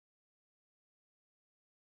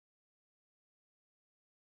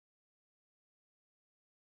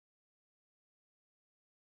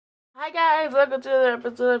Hi guys, welcome to another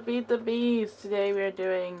episode of Beat the Beast. Today we're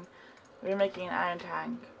making an iron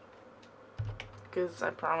tank. Because I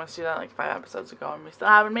promised you that like 5 episodes ago and we still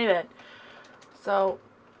haven't made it. So,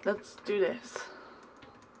 let's do this.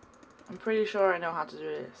 I'm pretty sure I know how to do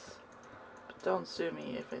this. But don't sue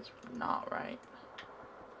me if it's not right.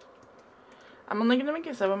 I'm only going to make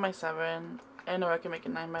it 7x7. I know I can make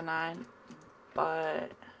it 9x9.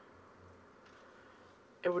 But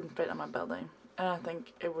it wouldn't fit on my building. And I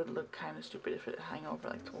think it would look kind of stupid if it hung over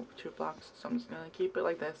like two blocks. So I'm just going to keep it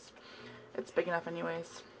like this. It's big enough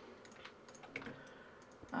anyways.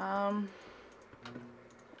 So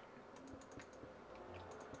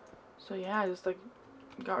yeah, I just like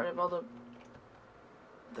got rid of all the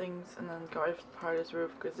things and then got rid of part of this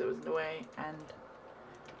roof because it was in the way. And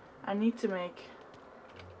I need to make...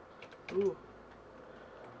 Ooh.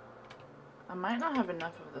 I might not have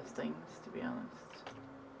enough of those things, to be honest.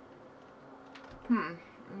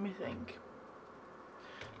 Let me think.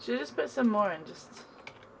 Should I just put some more in just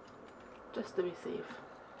to be safe?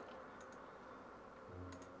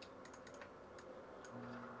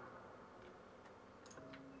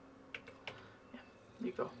 Yeah,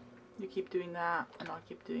 you go. You keep doing that and I'll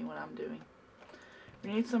keep doing what I'm doing.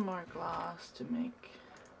 We need some more glass to make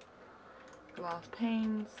glass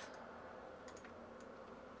panes.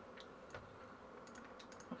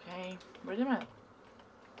 Okay, where did my...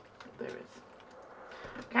 There it is.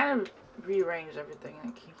 Kind of rearranged everything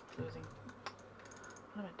and I keep losing.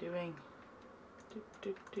 What am I doing?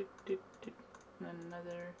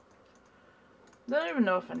 Another. I don't even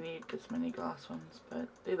know if I need this many glass ones, but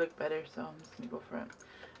they look better, so I'm just gonna go for it.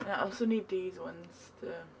 And I also need these ones,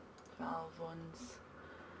 the valve ones.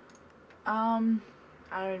 Iron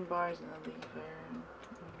bars and a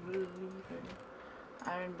lever.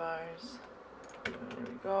 Iron bars. There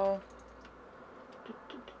we go.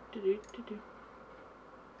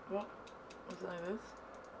 Well, was it like this?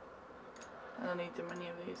 I don't need too many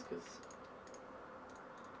of these because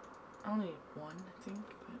I only need one, I think.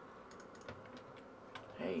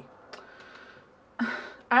 But hey,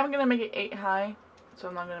 I'm gonna make it 8 high, so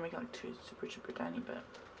I'm not gonna make it like 2 super tiny. But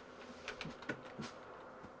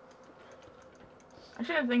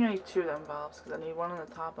actually, I think I need 2 of them valves because I need one on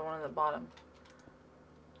the top and one on the bottom.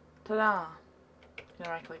 Ta-da! Can I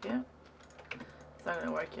right click it? It's not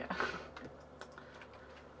gonna work yet.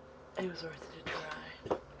 It was worth it to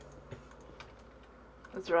try.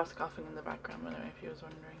 That's Ross coughing in the background, by the way, if you was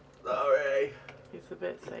wondering. Sorry. He's a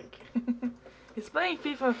bit sick. He's playing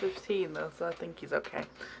FIFA 15 though, so I think he's okay.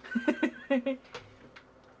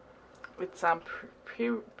 With some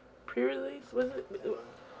pre-release? Was it?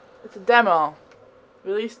 It's a demo.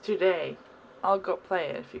 Released today. I'll go play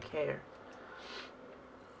it if you care.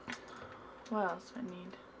 What else do I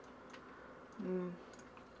need?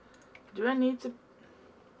 Do I need to...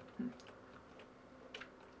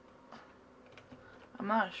 I'm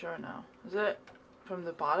not sure now. Is it from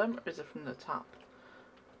the bottom or is it from the top?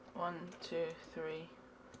 1, 2, 3,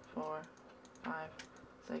 4, 5,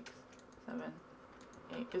 6, 7,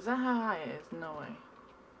 8. Is that how high it is? No way.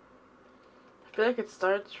 I feel like it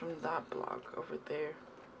starts from that block over there.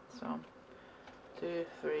 So 2,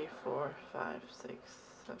 3, 4, 5, 6,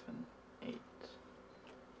 7, 8.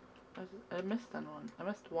 I missed that one. I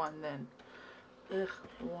missed one then. Ugh.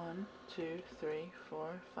 1, 2, 3,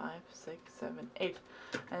 4, 5, 6, 7, 8.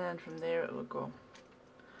 And then from there it will go.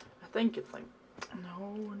 I think it's like...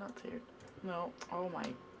 No, not here. No. Oh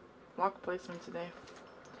my. Block placement today.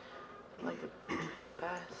 Like the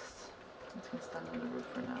best. I'm just gonna stand on the roof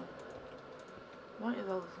for now. What is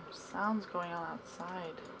all these sounds going on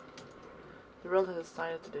outside? The world has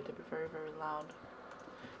decided today to be very, very loud.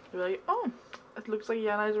 They're like, oh, it looks like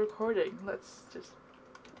Yana is recording. Let's just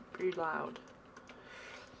be loud.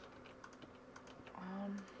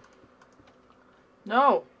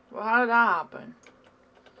 No! Well, how did that happen?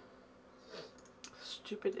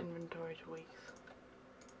 Stupid inventory tweaks.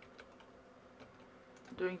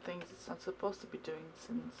 Doing things it's not supposed to be doing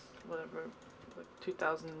since whatever, like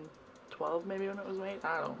 2012 maybe when it was made?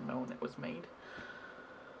 I don't know when it was made.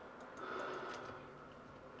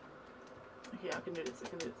 Okay, I can do this, I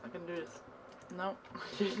can do this, I can do this. No, I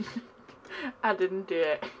didn't. I didn't do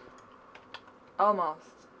it.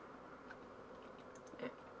 Almost.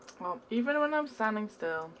 Well, even when I'm standing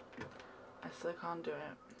still, I still can't do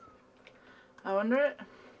it. I wonder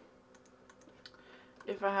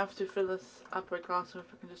if I have to fill this up with glass or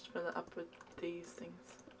if I can just fill it up with these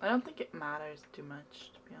things. I don't think it matters too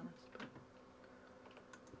much, to be honest, but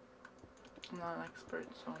I'm not an expert,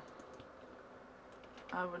 so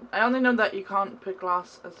I only know that you can't put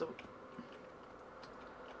glass as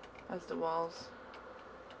the walls.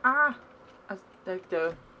 As like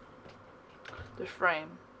the the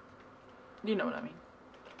frame. You know what I mean.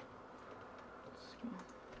 So,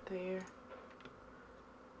 there.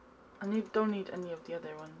 I don't need any of the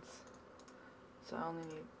other ones. So I only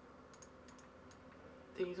need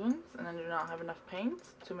these ones, and I do not have enough paint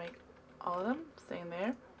to make all of them stay in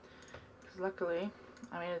there. Because luckily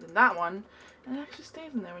I made it in that one, and it actually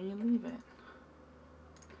stays in there when you leave it.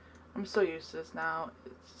 I'm so used to this now,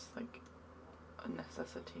 it's just like a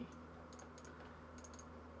necessity.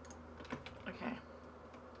 Okay.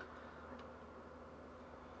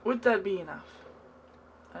 Would that be enough?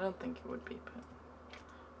 I don't think it would be, but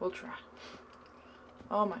we'll try.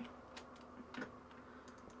 Oh my.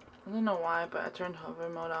 I don't know why, but I turned hover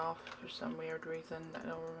mode off for some weird reason. I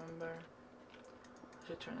don't remember. I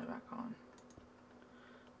should turn it back on.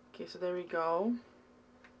 Okay, so there we go.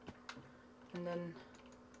 And then...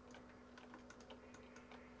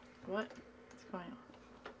 What's going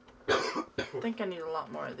on? I think I need a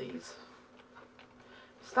lot more of these.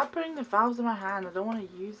 Stop putting the valves in my hand. I don't want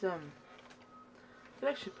to use them. I could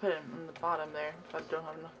actually put them on the bottom there if I don't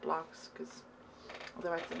have enough blocks, because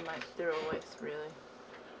otherwise it might throw a waste, really.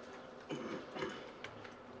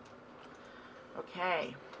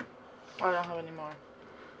 Okay. Oh, I don't have any more.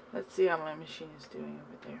 Let's see how my machine is doing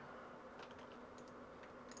over there.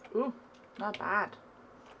 Ooh, not bad.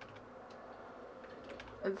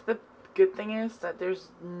 It's the good thing is that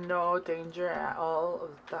there's no danger at all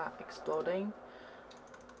of that exploding.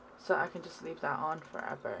 So I can just leave that on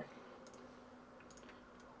forever.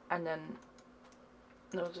 And then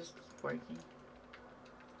it'll just keep working.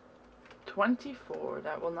 24,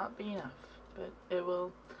 that will not be enough, but it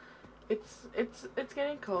will. It's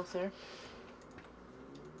getting closer.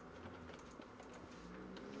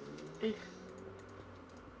 Ew.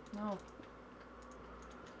 No.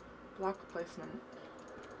 Block placement.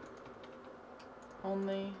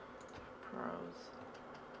 Only pros.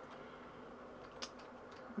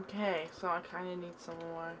 Okay, so I kind of need some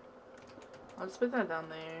more. I'll just put that down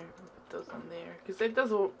there. Put those on there, because it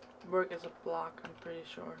does work as a block, I'm pretty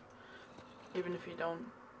sure. Even if you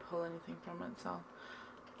don't pull anything from it, so.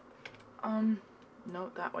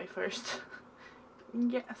 No, that way first.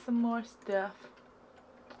 Get some more stuff.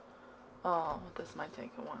 Oh, this might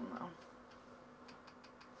take a while now.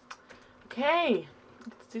 Okay,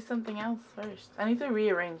 let's do something else first. I need to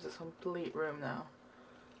rearrange this complete room now.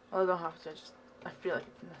 Well, I don't have to, I feel like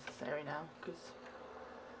it's necessary now,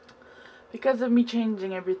 because of me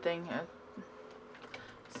changing everything.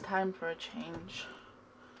 It's time for a change.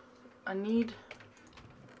 I need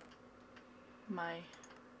my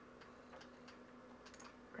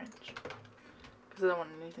wrench, because I don't want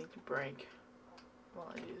anything to break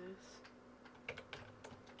while I do this.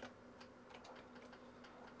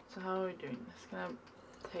 So how are we doing this? Can I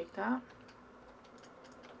take that?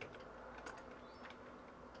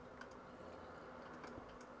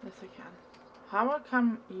 Yes, I can. How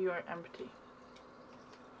come you are empty?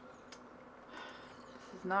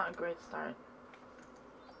 This is not a great start.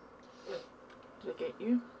 Did I get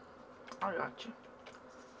you? I got you.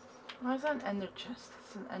 Why is that an ender chest?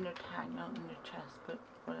 It's an ender tag, not an ender chest, but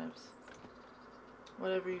whatevs.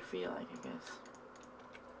 Whatever you feel like, I guess.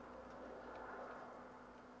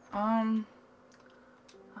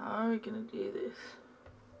 How are we gonna do this?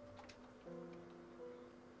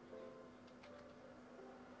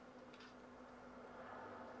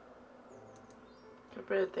 I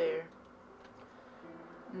put it there.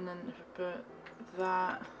 And then if I put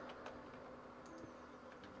that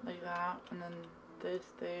like that, and then this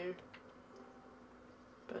there,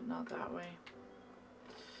 but not that way.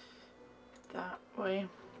 That way,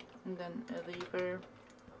 and then a lever.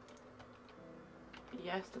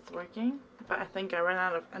 Yes, that's working, but I think I ran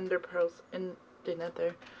out of ender pearls in the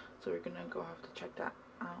nether, so we're gonna go have to check that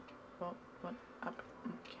out. Well, what up?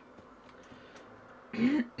 Okay.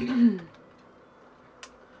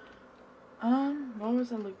 What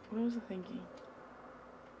was I thinking?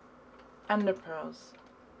 Ender pearls.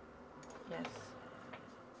 Yes.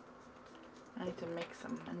 I need to make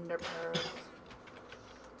some ender pearls.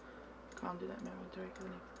 Can't do that in my inventory because I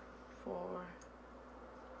need 4.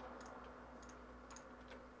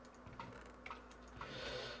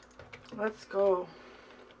 Let's go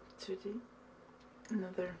to the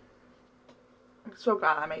nether. I'm so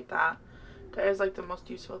glad I made that. That is like the most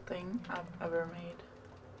useful thing I've ever made.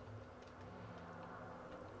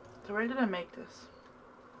 So where did I make this?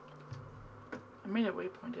 I made a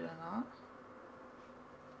waypoint, did I not?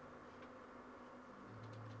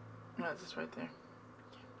 No, it's just right there.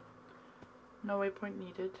 No waypoint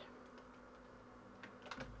needed.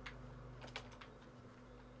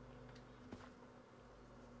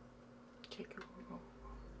 Okay, go.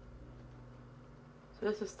 So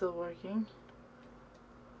this is still working.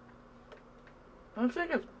 I don't feel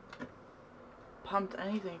like I've pumped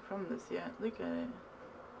anything from this yet. Look at it.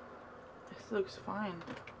 This looks fine.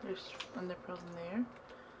 There's ender pearls in there.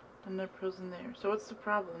 Ender pearls in there. So what's the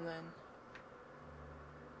problem then?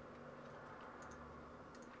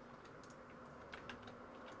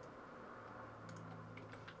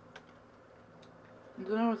 I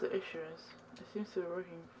don't know what the issue is. It seems to be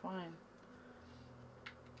working fine.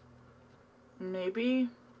 Maybe?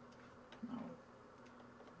 No.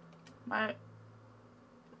 My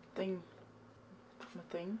thing.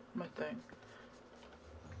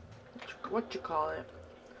 What you call it?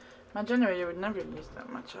 My generator would never use that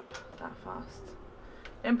much up that fast.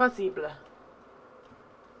 Impossible.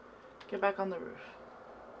 Get back on the roof.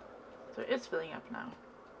 So it's filling up now.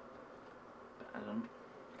 But I don't.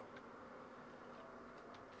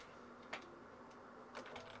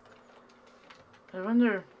 I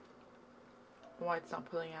wonder why it's not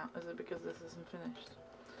pulling out. Is it because this isn't finished?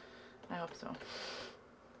 I hope so.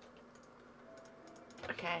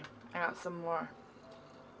 Okay, I got some more.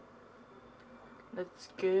 Let's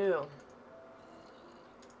go.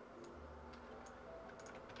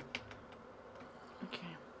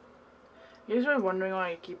 Okay. You guys are wondering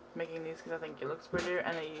why I keep making these, because I think it looks prettier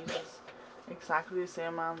and it uses exactly the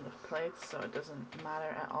same amount of plates, so it doesn't matter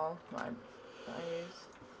at all what I use.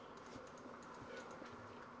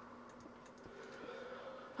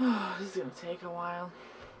 Oh, this is gonna take a while.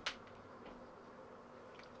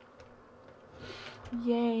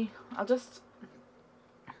 Yay.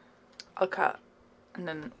 I'll cut and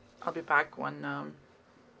then I'll be back when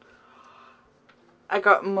I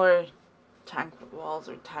got more tank walls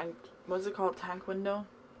or tank, what's it called, tank window?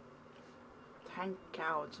 Tank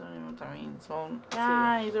couch, I don't know what that means. So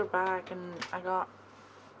yeah, these are back and I got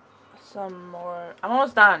some more. I'm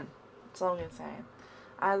almost done. That's all I'm gonna say.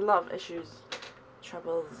 I had a lot of issues,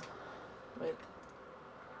 troubles with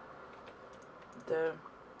the,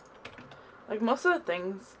 like, most of the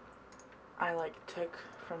things I like took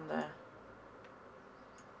from the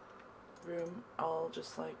room all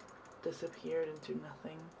just like disappeared into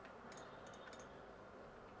nothing.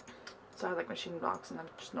 So I had like machine blocks and then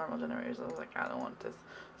just normal generators. I was like, I don't want this.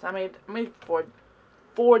 So I made four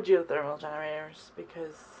geothermal generators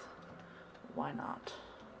because why not?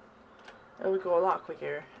 It would go a lot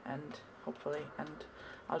quicker and hopefully, and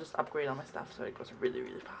I'll just upgrade all my stuff so it goes really,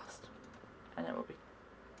 really fast. And it will be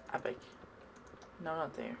epic. No,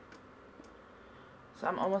 not there. So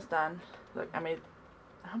I'm almost done. Look, I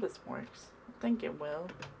hope this works. I think it will.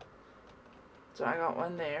 So I got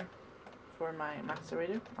one there for my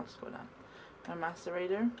macerator. I'll just go down. My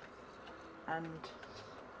macerator and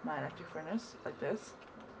my electric furnace, like this.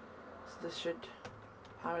 So this should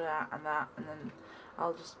power that, and then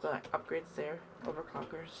I'll just put like upgrades there,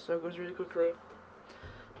 overclockers, so it goes really quickly.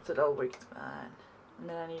 So it all works fine. And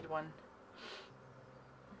then I need one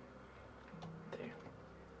there.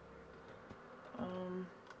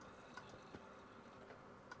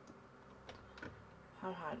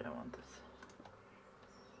 How high do I want this?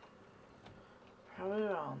 Probably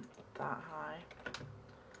around that high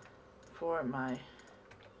for my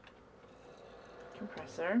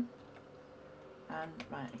compressor and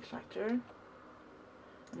my extractor.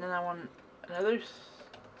 And then I want another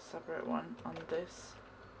separate one on this.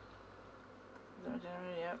 Is that my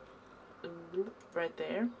generator? Yep. Right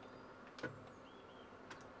there.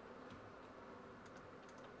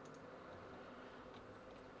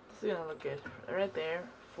 This is gonna look good. Right there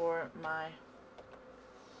for my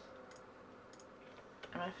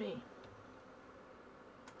MFE.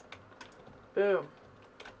 Boom.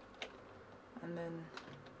 And then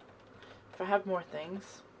if I have more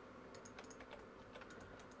things,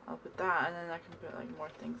 I'll put that, and then I can put like more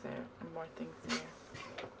things there and more things there.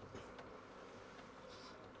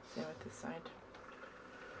 Same with this side.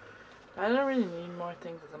 But I don't really need more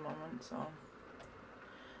things at the moment, so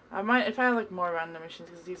I might, if I have like more random machines,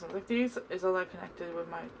 because these ones, like these is all like connected with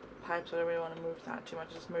my pipes, so I don't really want to move that too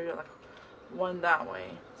much. Just move it like one that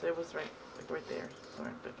way, so it was right there.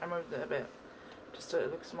 Sorry, but I moved it a bit just so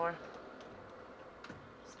it looks more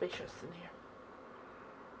spacious in here.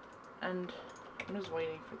 And I'm just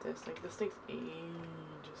waiting for this. Like, this takes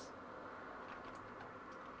ages.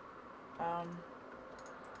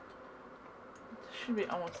 This should be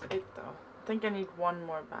almost it though. I think I need one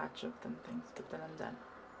more batch of them things, but then I'm done.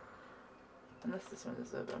 Unless this one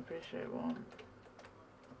is up, I'm pretty sure it won't.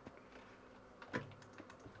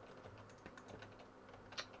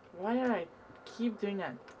 Why did I keep doing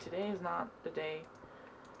that? Today is not the day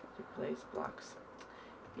to place blocks.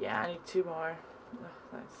 Yeah, I need 2 more. Ugh,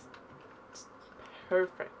 that's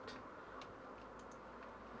perfect.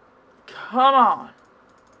 Come on!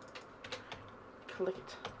 Click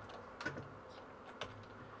it.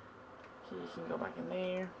 can go back in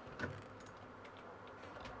there.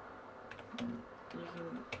 And you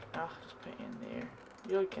can just put it in there.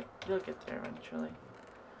 You'll get there eventually.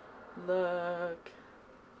 Look.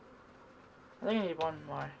 I think I need one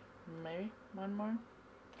more. Maybe one more.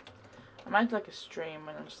 I might do like a stream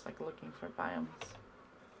when I'm just like looking for biomes.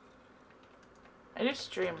 I do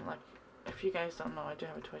stream like, if you guys don't know, I do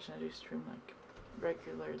have a Twitch and I do stream like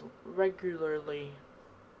regularly.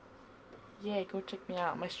 Yeah, go check me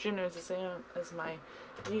out. My stream name is the same as my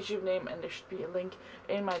YouTube name, and there should be a link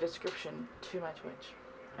in my description to my Twitch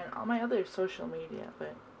and all my other social media.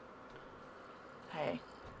 But hey,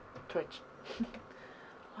 Twitch.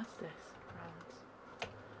 What's this? Rounds.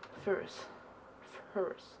 Furus.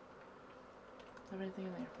 Is there anything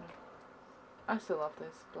in there? No. I still love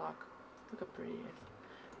this block. Look how pretty it is.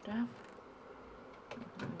 Do I have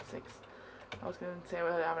 6? I was gonna say I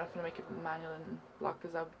have enough to make it manual and block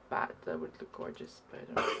this out bat. That would look gorgeous, but I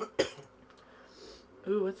don't know.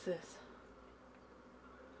 Ooh, what's this?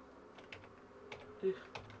 Ew,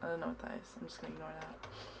 I don't know what that is. I'm just gonna ignore that.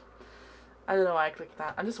 I don't know why I clicked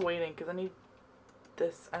that. I'm just waiting because I need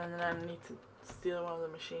this, and then I need to steal one of the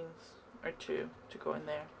machines or 2 to go in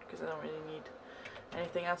there because I don't really need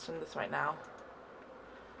anything else from this right now.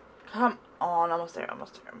 Come on, almost there.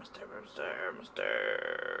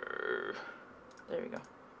 There we go.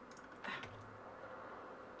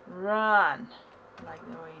 Run like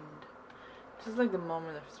the wind. This is like the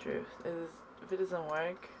moment of truth. If it doesn't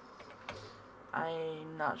work,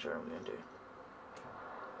 I'm not sure what I'm gonna do.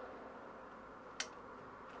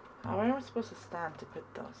 How am I supposed to stand to put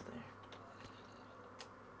those there?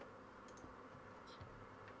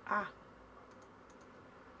 Ah.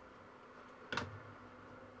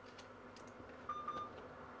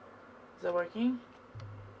 Is that working?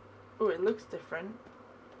 Oh, it looks different.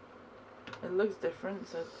 It looks different,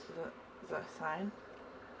 so is that a sign?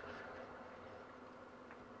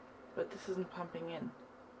 But this isn't pumping in.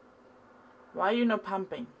 Why are you not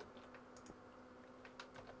pumping?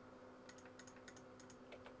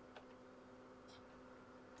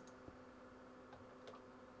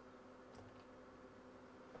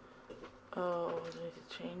 Oh, I need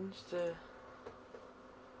to change the...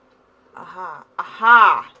 Aha!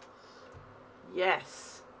 Aha!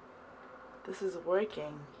 Yes! This is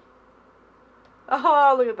working.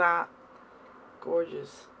 Oh, look at that!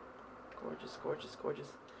 Gorgeous. Gorgeous, gorgeous, gorgeous.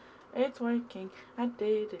 It's working. I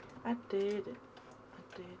did it. I did it.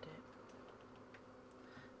 I did it.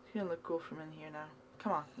 It's gonna look cool from in here now.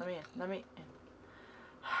 Come on, let me in. Let me in.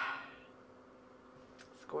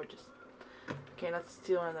 It's gorgeous. Okay, let's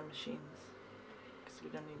steal one of the machines. Because we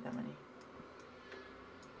don't need that many.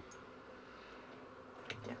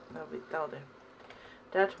 Yeah, that'll do.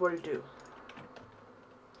 That will do.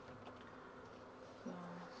 So,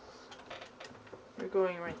 we're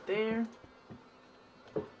going right there.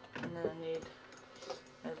 And then I need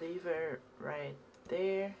a lever right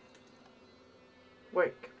there.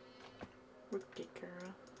 Work. Work it,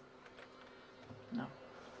 girl. No.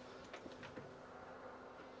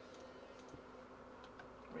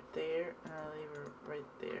 Right there, and a lever right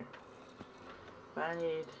there. But I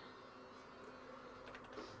need...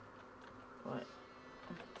 What?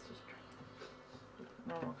 Let's just try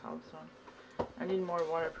normal cobblestone. I need more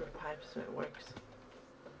waterproof pipes so it works.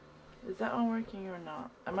 Is that one working or not?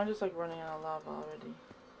 Am I just like running out of lava already?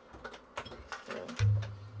 So,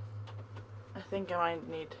 I think I might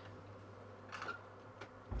need...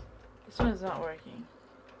 This one is not working.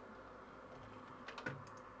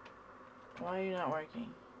 Why are you not working?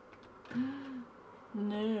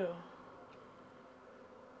 No.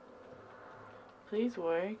 Please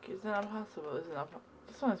work. Is that not possible? Is it not?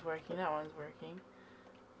 This one is working. That one is working.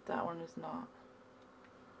 That one is not.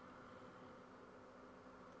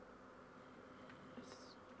 It's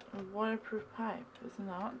a waterproof pipe, is it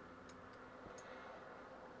not?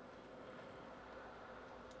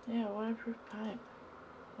 Yeah, waterproof pipe.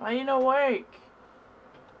 Why you not work?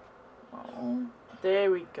 Oh,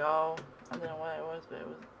 there we go. I don't know what it was, but it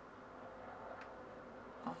was.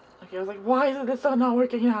 Oh, okay. I was like, why is this not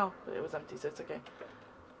working now? But it was empty, so it's okay.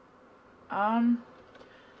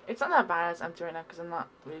 It's not that bad as empty right now because I'm not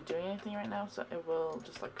really doing anything right now, so it will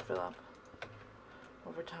just like fill up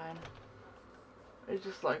over time. It's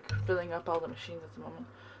just like filling up all the machines at the moment.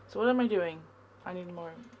 So what am I doing? I need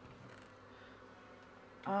more.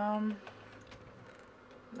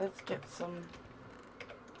 Let's get some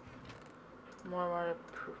more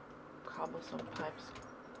waterproof cobblestone pipes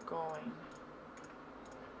going.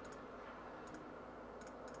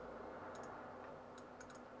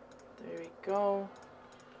 There we go.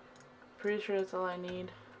 Pretty sure that's all I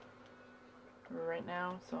need right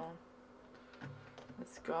now, so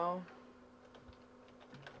let's go.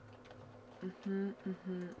 To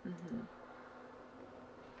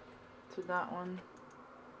that one.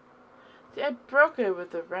 See, I broke it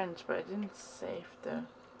with the wrench, but I didn't save the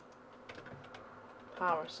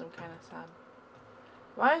power, so I'm kind of sad.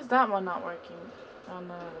 Why is that one not working? Oh, none of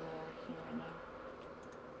them are working right now.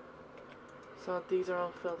 So these are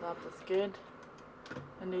all filled up, that's good.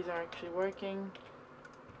 And these are actually working.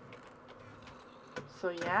 So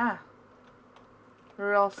yeah.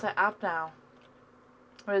 We're all set up now.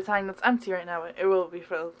 By the time that's empty right now, it will be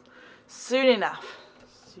filled soon enough.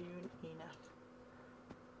 Soon enough.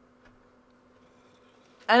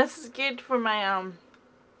 And this is good for my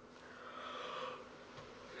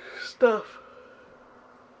stuff.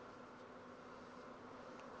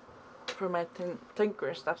 For my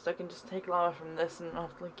tinker stuff, so I can just take lava from this and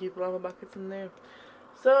not like keep lava buckets in there.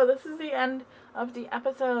 So this is the end of the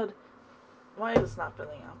episode. Why is this not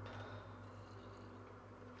filling up?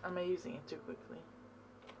 Am I using it too quickly?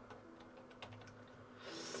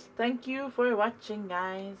 Thank you for watching,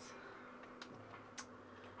 guys.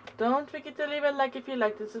 Don't forget to leave a like if you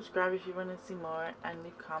like to, subscribe if you want to see more, and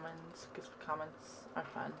leave comments, because comments are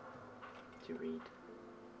fun to read.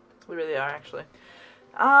 They really are, actually.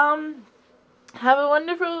 Have a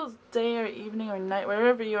wonderful day or evening or night,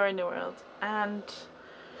 wherever you are in the world, and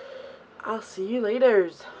I'll see you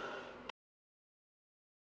later.